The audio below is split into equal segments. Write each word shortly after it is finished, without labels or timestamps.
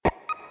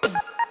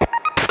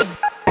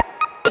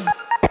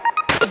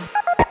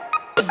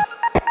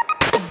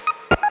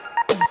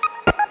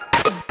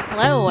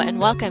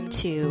welcome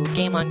to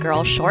Game on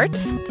Girl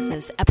Shorts. This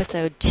is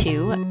episode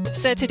 2.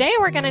 So today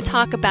we're going to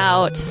talk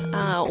about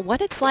what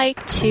it's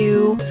like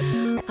to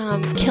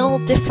kill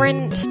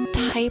different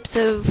types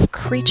of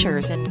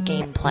creatures in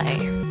gameplay.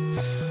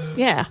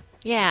 Yeah.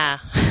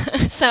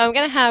 So I'm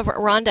going to have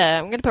Rhonda,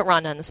 I'm going to put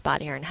Rhonda on the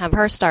spot here and have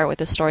her start with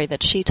a story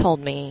that she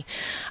told me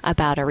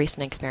about a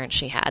recent experience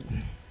she had.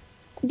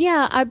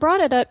 Yeah, I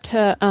brought it up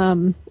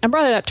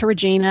to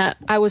Regina.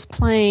 I was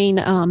playing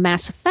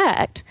Mass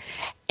Effect,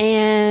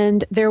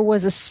 and there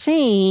was a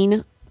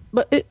scene,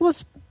 but it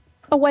was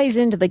a ways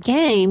into the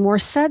game, where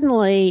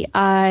suddenly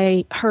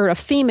I heard a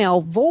female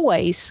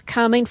voice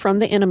coming from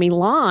the enemy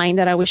line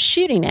that I was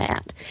shooting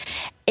at.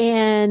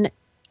 And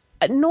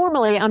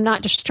normally I'm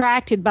not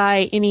distracted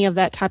by any of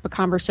that type of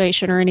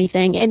conversation or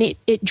anything, and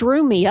it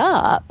drew me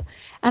up.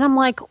 And I'm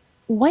like,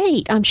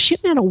 wait, I'm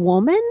shooting at a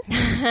woman?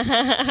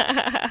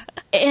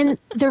 And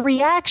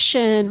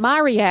my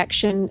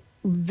reaction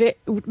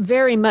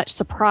very much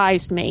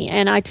surprised me.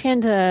 And I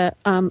tend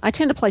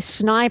to play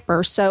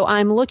sniper, so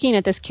I'm looking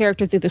at this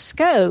character through the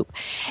scope,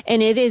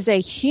 and it is a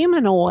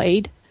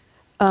humanoid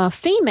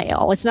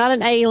female. It's not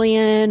an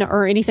alien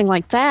or anything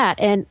like that.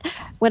 And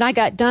when I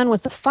got done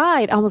with the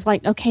fight, I was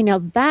like, okay,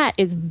 now that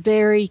is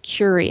very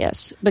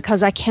curious,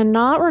 because I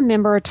cannot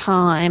remember a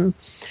time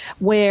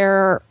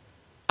where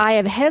I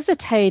have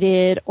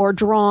hesitated or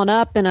drawn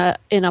up in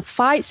a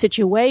fight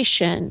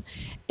situation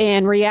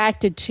and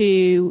reacted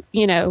to,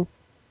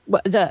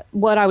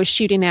 what I was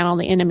shooting at on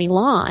the enemy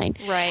line.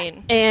 Right.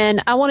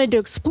 And I wanted to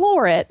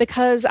explore it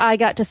because I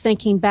got to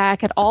thinking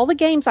back at all the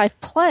games I've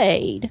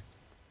played.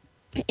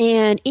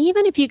 And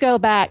even if you go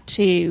back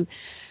to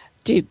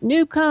Duke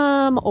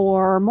Nukem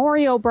or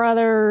Mario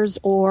Brothers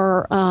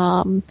or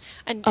Doom.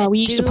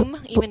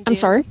 I'm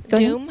sorry.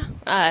 Go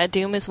ahead.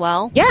 Doom as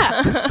well.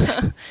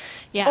 Yeah.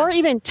 Yeah. Or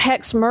even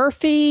Tex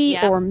Murphy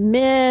or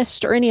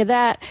Myst or any of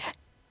that.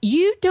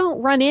 You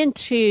don't run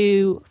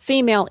into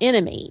female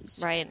enemies.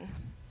 Right.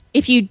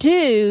 If you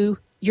do,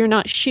 you're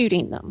not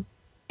shooting them.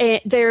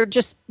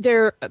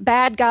 They're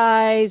bad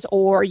guys,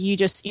 or you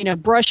just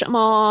brush them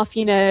off.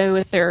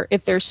 If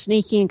they're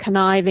sneaky and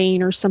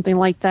conniving or something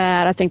like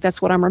that. I think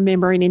that's what I'm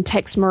remembering in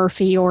Tex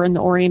Murphy or in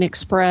the Orient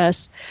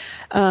Express.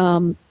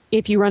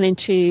 If you run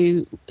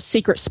into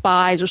secret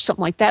spies or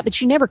something like that,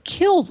 but you never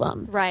kill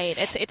them. Right.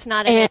 It's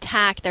not an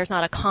attack. There's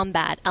not a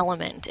combat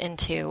element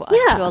to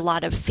a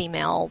lot of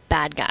female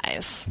bad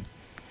guys.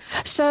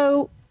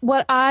 So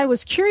what I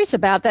was curious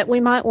about that we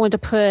might want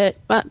to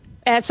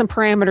add some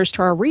parameters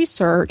to our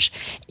research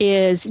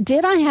is,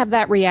 did I have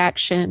that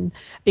reaction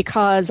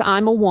because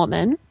I'm a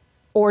woman,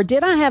 or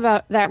did I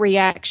have that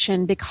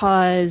reaction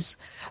because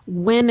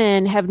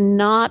women have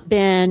not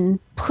been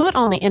put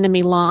on the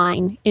enemy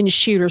line in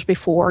shooters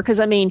before? Because,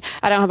 I don't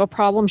have a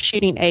problem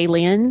shooting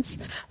aliens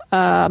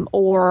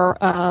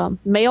or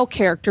male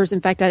characters.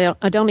 In fact,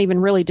 I don't even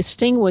really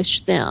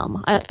distinguish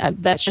them.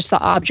 That's just the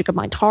object of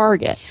my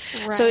target.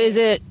 Right. So is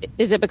it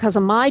because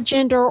of my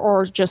gender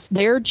or just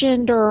their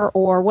gender,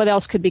 or what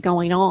else could be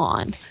going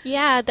on?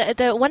 Yeah,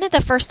 the one of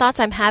the first thoughts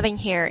I'm having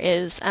here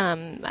is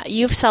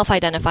you've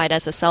self-identified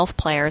as a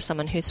self-player,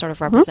 someone who sort of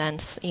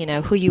represents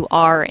who you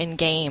are in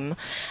game.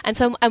 And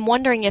so I'm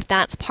wondering if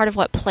that's part of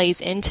what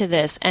plays into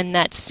this, and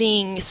that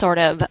seeing sort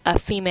of a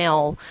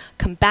female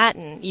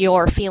combatant,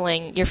 you're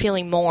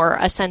feeling more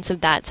a sense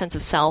of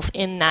self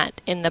in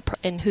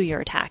who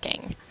you're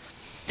attacking.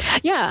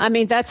 Yeah,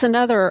 that's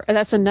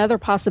another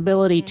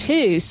possibility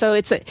too. So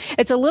it's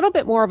a little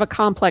bit more of a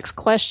complex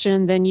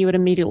question than you would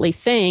immediately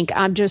think.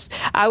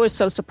 I was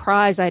so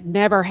surprised I'd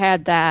never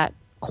had that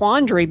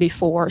quandary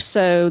before.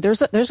 So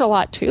there's a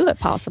lot to it,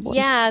 possibly.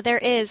 Yeah, there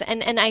is.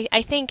 And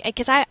I think,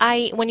 because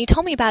I when you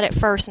told me about it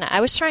first, and I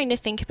was trying to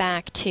think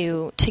back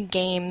to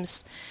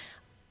games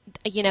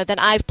that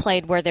I've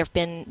played where there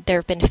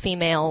have been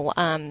female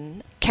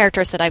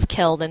characters that I've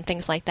killed and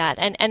things like that,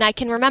 and I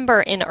can remember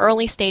in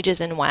early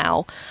stages in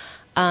WoW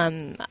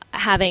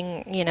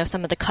having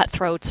some of the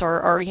cutthroats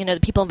or the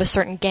people of a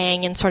certain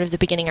gang in sort of the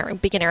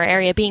beginner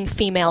area being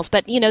females,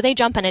 but they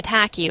jump and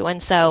attack you,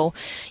 and so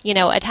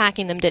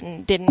attacking them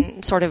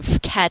didn't sort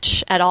of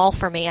catch at all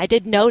for me. I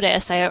did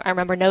notice. I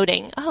remember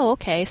noting, oh,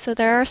 okay, so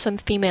there are some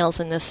females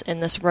in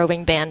this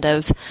roving band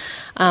of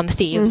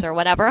thieves or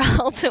whatever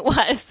else it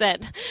was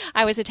that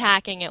I was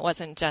attacking. It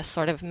wasn't just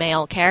sort of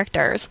male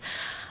characters.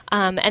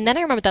 And then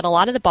I remember that a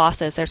lot of the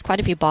bosses, there's quite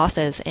a few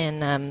bosses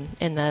in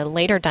the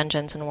later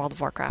dungeons in World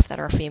of Warcraft that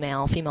are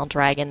female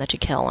dragon that you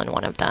kill in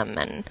one of them,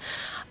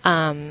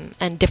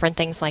 and different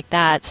things like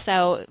that.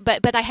 So,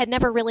 but I'd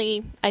never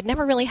really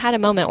had a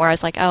moment where I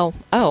was like, oh,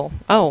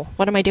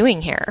 what am I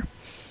doing here?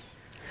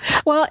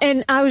 Well,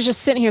 and I was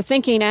just sitting here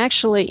thinking,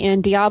 actually,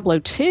 in Diablo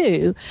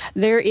 2,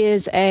 there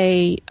is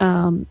a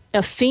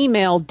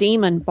female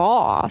demon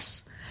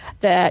boss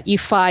that you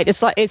fight.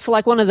 It's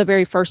like one of the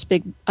very first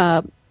big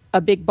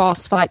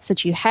boss fights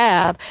that you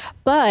have,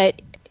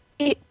 but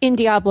in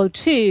Diablo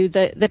 2,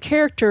 the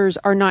characters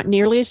are not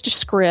nearly as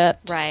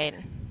descript. Right.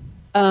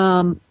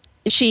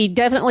 she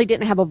definitely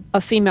didn't have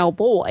a female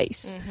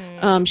voice.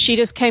 She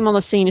just came on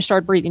the scene and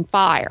started breathing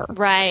fire.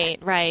 Right.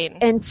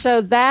 And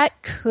so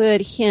that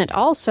could hint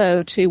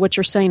also to what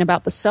you're saying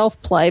about the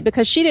self-play,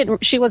 because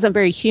she wasn't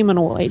very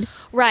humanoid.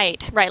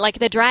 Right. Like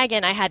the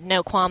dragon, I had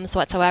no qualms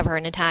whatsoever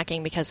in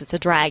attacking because it's a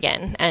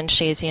dragon and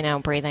she's,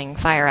 breathing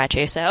fire at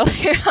you. So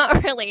you're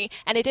not really,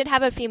 and it did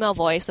have a female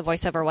voice. The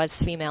voiceover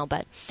was female,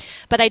 but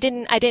I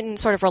didn't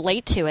sort of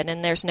relate to it,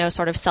 and there's no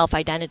sort of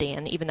self-identity.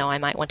 And even though I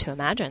might want to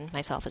imagine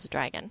myself as a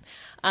dragon,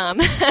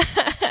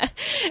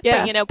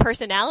 yeah. But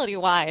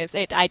personality-wise,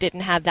 I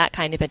didn't have that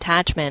kind of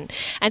attachment.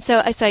 And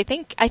so I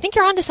think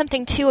you're onto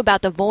something too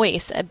about the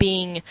voice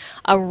being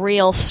a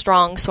real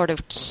strong sort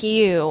of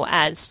cue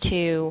as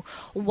to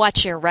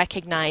what you're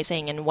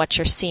recognizing and what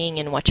you're seeing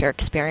and what you're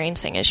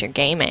experiencing as you're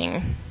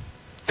gaming.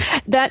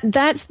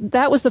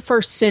 That was the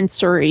first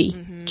sensory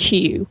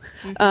cue,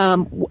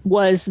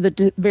 was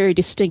the very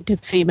distinctive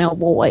female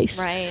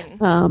voice.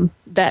 Right.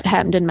 That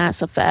happened in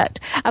Mass Effect.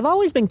 I've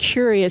always been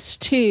curious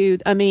too.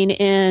 I mean,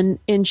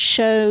 in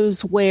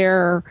shows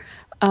where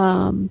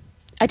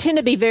I tend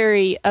to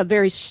be a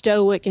very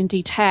stoic and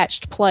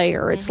detached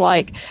player. It's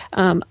like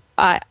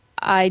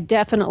I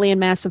definitely in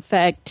Mass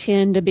Effect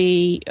tend to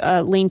be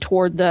lean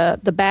toward the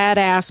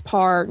badass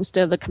part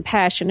instead of the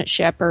compassionate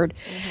shepherd.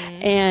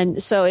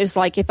 And so it's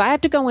like, if I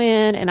have to go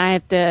in and I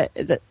have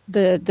to,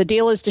 the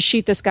deal is to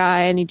shoot this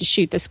guy, I need to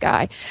shoot this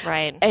guy.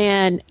 Right.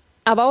 And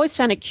I've always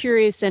found it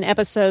curious in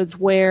episodes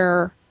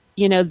where,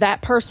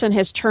 that person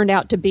has turned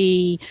out to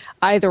be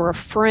either a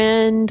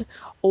friend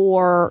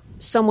or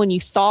someone you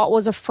thought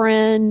was a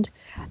friend,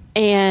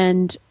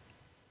 and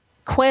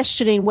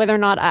questioning whether or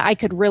not I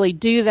could really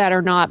do that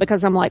or not,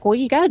 because I'm like, well,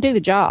 you got to do the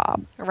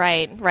job.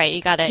 Right.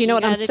 You got to. Do you know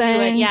what I'm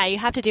saying? Yeah, you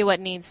have to do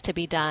what needs to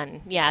be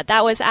done. Yeah,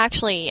 that was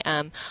actually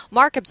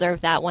Mark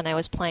observed that when I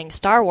was playing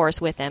Star Wars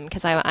with him,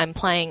 because I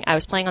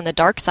was playing on the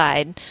dark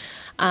side.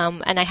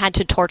 And I had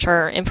to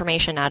torture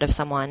information out of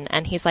someone,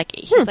 and he's like,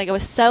 it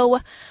was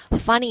so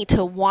funny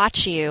to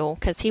watch you,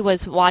 because he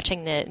was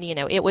watching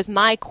it was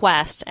my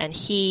quest, and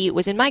he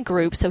was in my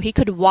group, so he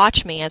could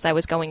watch me as I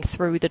was going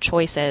through the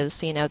choices,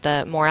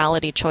 the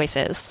morality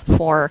choices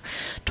for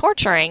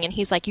torturing, and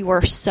he's like, you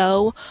were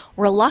so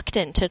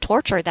reluctant to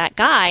torture that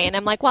guy, and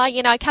I'm like, well,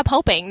 I kept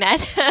hoping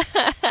that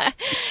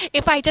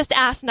if I just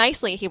asked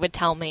nicely, he would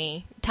tell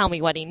me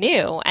what he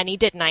knew, and he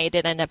didn't. I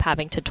did end up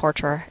having to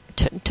torture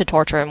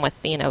him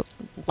with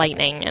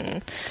lightning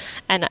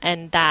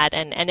and that,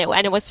 and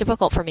it was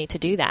difficult for me to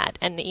do that,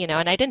 and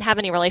and I didn't have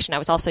any relation. I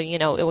was also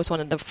it was one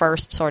of the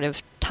first sort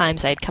of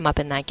times I'd come up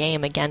in that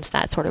game against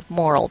that sort of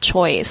moral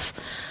choice.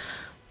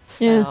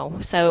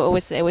 So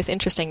it was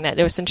interesting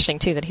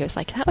too that he was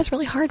like, that was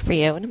really hard for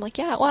you, and I'm like,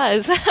 yeah, it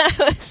was. I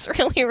was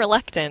really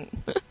reluctant.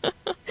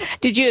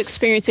 Did you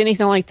experience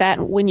anything like that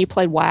when you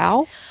played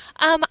WoW?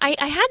 I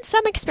had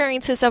some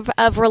experiences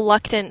of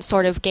reluctant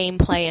sort of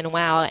gameplay in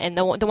WoW, and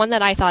the one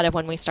that I thought of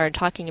when we started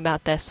talking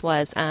about this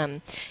was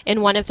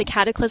in one of the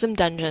Cataclysm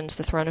dungeons,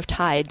 the Throne of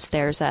Tides,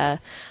 there's a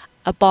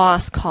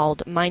boss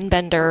called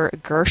Mindbender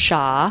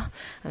Gershaw,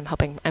 I'm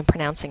hoping I'm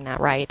pronouncing that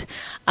right,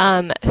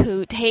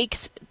 who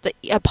takes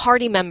a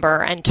party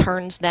member and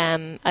turns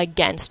them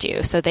against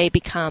you. So they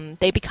become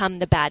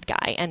the bad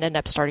guy and end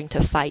up starting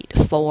to fight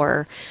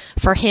for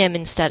him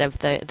instead of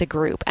the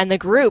group. And the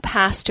group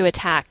has to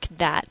attack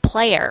that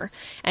player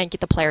and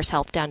get the player's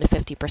health down to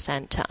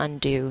 50% to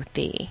undo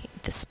the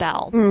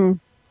spell.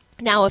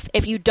 Now,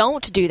 if you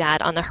don't do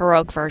that on the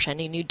heroic version,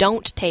 and you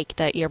don't take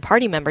your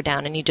party member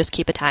down, and you just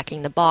keep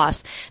attacking the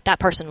boss, that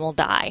person will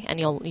die,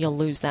 and you'll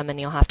lose them, and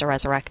you'll have to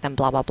resurrect them,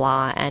 blah blah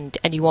blah, and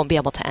you won't be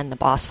able to end the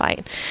boss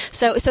fight.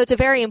 So it's a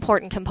very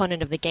important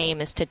component of the game,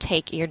 is to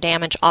take your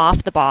damage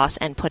off the boss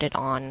and put it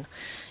on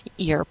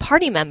your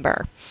party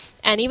member.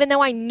 And even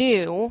though I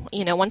knew,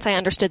 once I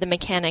understood the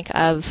mechanic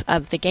of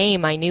the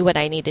game, I knew what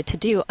I needed to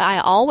do, I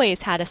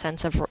always had a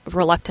sense of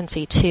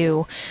reluctancy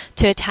to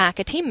attack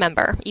a team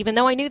member, even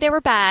though I knew they were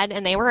bad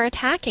and they were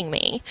attacking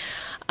me.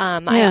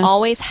 I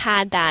always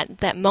had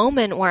that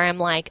moment where I'm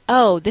like,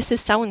 oh, this is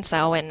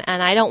so-and-so, and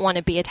I don't want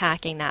to be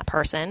attacking that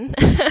person.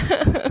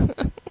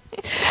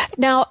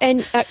 Now,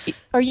 and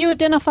are you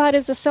identified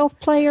as a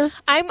self-player?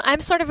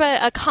 I'm sort of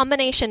a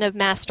combination of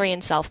mastery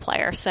and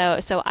self-player. So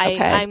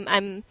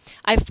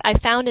I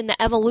found in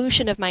the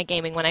evolution of my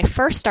gaming, when I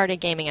first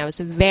started gaming, I was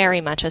very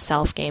much a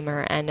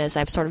self-gamer, and as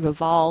I've sort of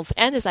evolved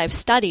and as I've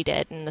studied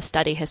it, and the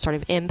study has sort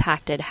of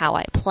impacted how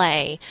I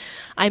play,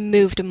 I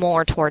moved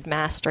more toward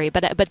mastery.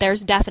 But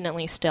there's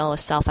definitely still a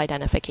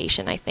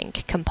self-identification, I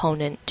think,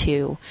 component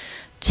to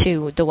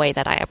the way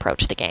that I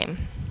approach the game.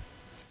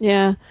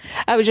 Yeah,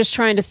 I was just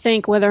trying to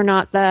think whether or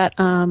not that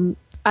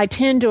I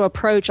tend to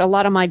approach a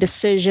lot of my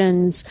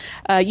decisions.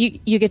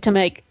 You get to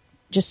make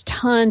just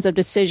tons of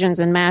decisions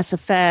in Mass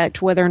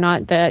Effect, whether or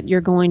not that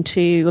you're going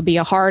to be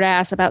a hard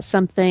ass about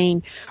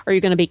something or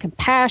you're going to be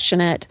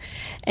compassionate.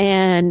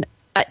 And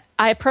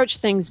I approach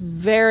things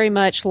very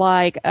much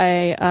like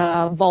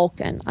a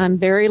Vulcan. I'm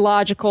very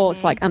logical.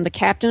 It's like I'm the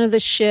captain of the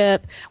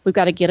ship. We've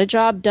got to get a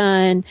job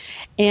done.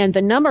 And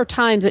the number of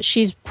times that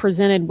she's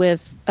presented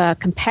with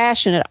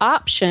compassionate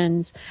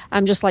options,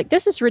 I'm just like,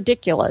 this is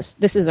ridiculous.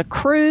 This is a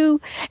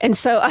crew. And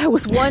so I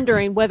was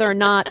wondering whether or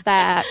not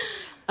that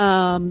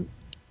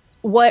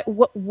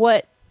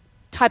what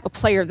type of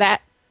player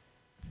that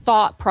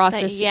thought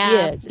process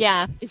is.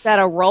 Yeah. Is that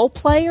a role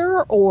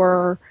player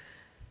or?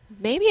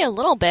 Maybe a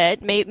little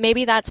bit.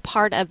 Maybe that's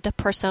part of the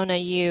persona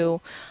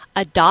you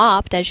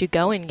adopt as you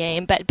go in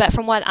game. But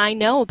from what I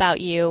know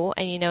about you,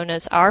 and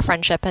as our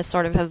friendship has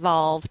sort of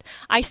evolved,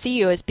 I see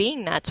you as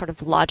being that sort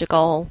of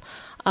logical,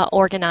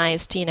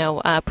 organized,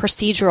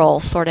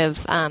 procedural sort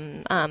of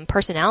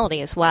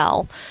personality as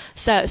well.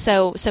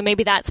 So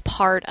maybe that's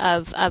part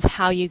of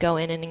how you go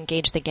in and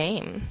engage the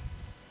game.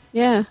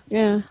 Yeah.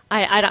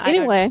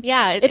 Anyway,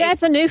 it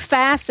adds a new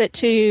facet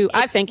to.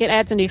 I think it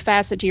adds a new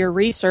facet to your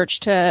research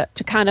to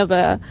kind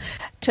of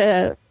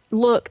to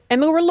look. I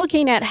mean, we're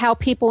looking at how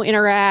people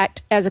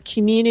interact as a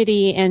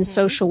community and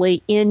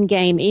socially in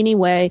game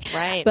anyway.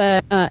 Right.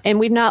 But and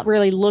we've not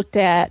really looked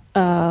at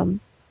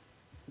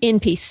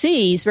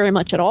NPCs very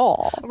much at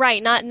all.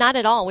 Right, not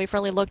at all. We've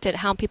really looked at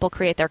how people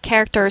create their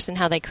characters and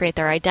how they create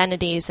their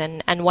identities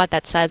and what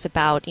that says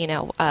about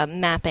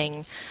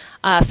mapping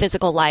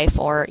physical life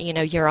or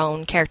your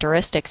own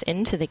characteristics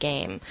into the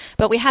game.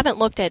 But we haven't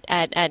looked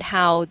at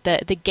how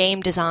the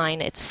game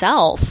design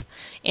itself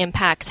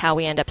impacts how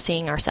we end up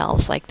seeing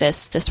ourselves. Like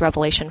this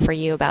revelation for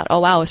you about, oh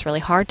wow, it's really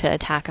hard to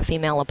attack a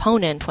female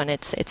opponent when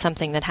it's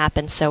something that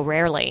happens so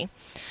rarely.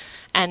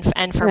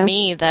 And for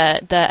me,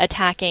 the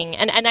attacking,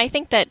 and I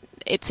think that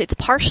it's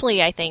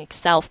partially, I think,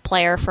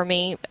 self-player for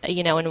me,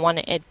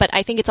 but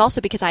I think it's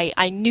also because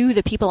I knew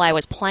the people I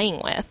was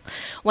playing with.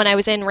 When I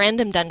was in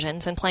random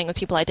dungeons and playing with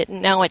people I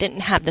didn't know, I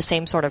didn't have the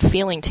same sort of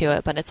feeling to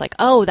it, but it's like,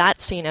 oh,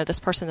 that's, this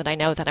person that I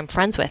know that I'm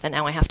friends with, and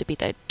now I have to beat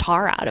the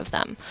tar out of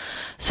them.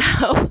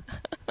 So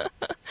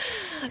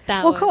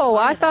that well, cool.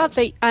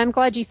 I'm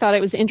glad you thought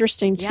it was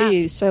interesting too.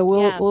 Yeah. So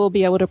we'll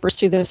be able to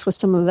pursue this with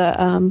some of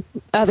the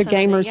other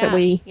gamers that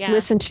we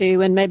listen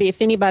to, and maybe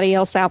if anybody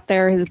else out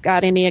there has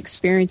got any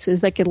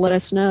experiences, they could let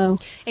us know.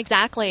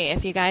 Exactly.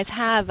 If you guys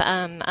have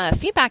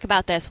feedback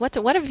about this,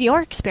 what have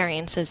your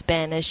experiences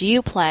been as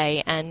you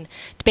play, and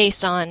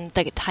based on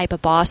the type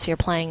of boss you're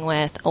playing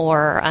with,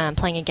 or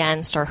playing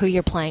against, or who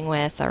you're playing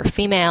with, or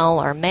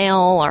female, or male,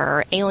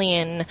 or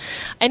alien,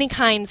 any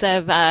kinds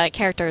of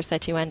characters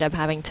that you end up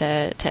having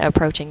to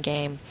approach in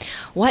game.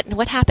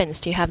 What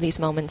happens? Do you have these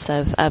moments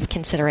of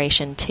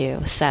consideration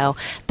too? So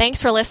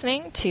thanks for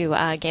listening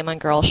to Game on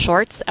Girl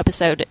Shorts,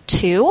 episode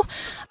 2.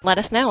 Let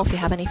us know if you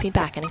have any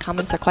feedback, any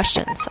comments or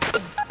questions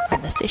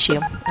on this issue.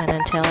 And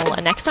until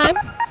next time,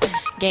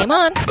 game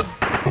on!